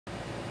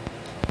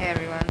Hey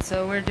everyone,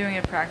 so we're doing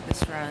a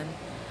practice run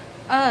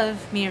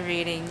of me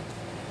reading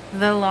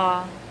The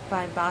Law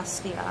by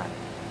Bastiat.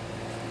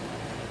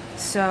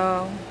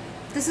 So,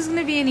 this is going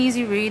to be an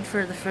easy read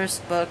for the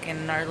first book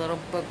in our little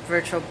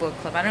virtual book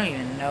club. I don't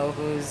even know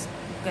who's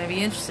going to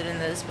be interested in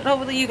this, but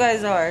hopefully you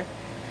guys are,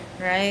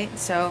 right?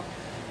 So,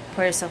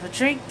 pour yourself a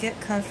drink, get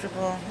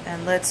comfortable,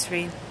 and let's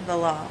read The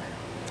Law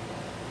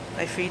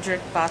by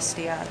Fredric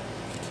Bastiat.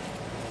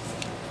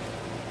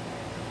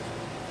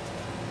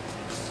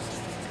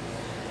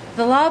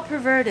 The law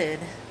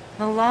perverted,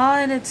 the law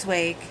in its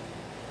wake,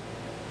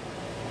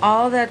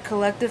 all that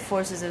collective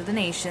forces of the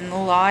nation, the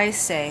law I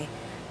say,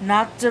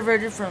 not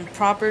diverted from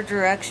proper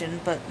direction,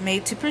 but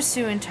made to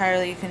pursue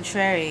entirely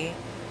contrary.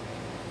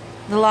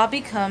 The law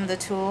become the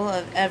tool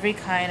of every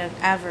kind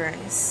of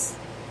avarice,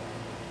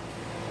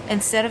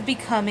 instead of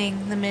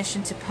becoming the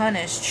mission to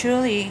punish.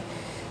 Truly,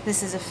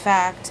 this is a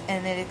fact,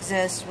 and it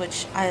exists,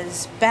 which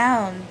is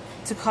bound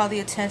to call the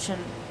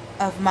attention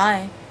of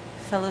my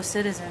fellow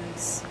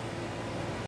citizens.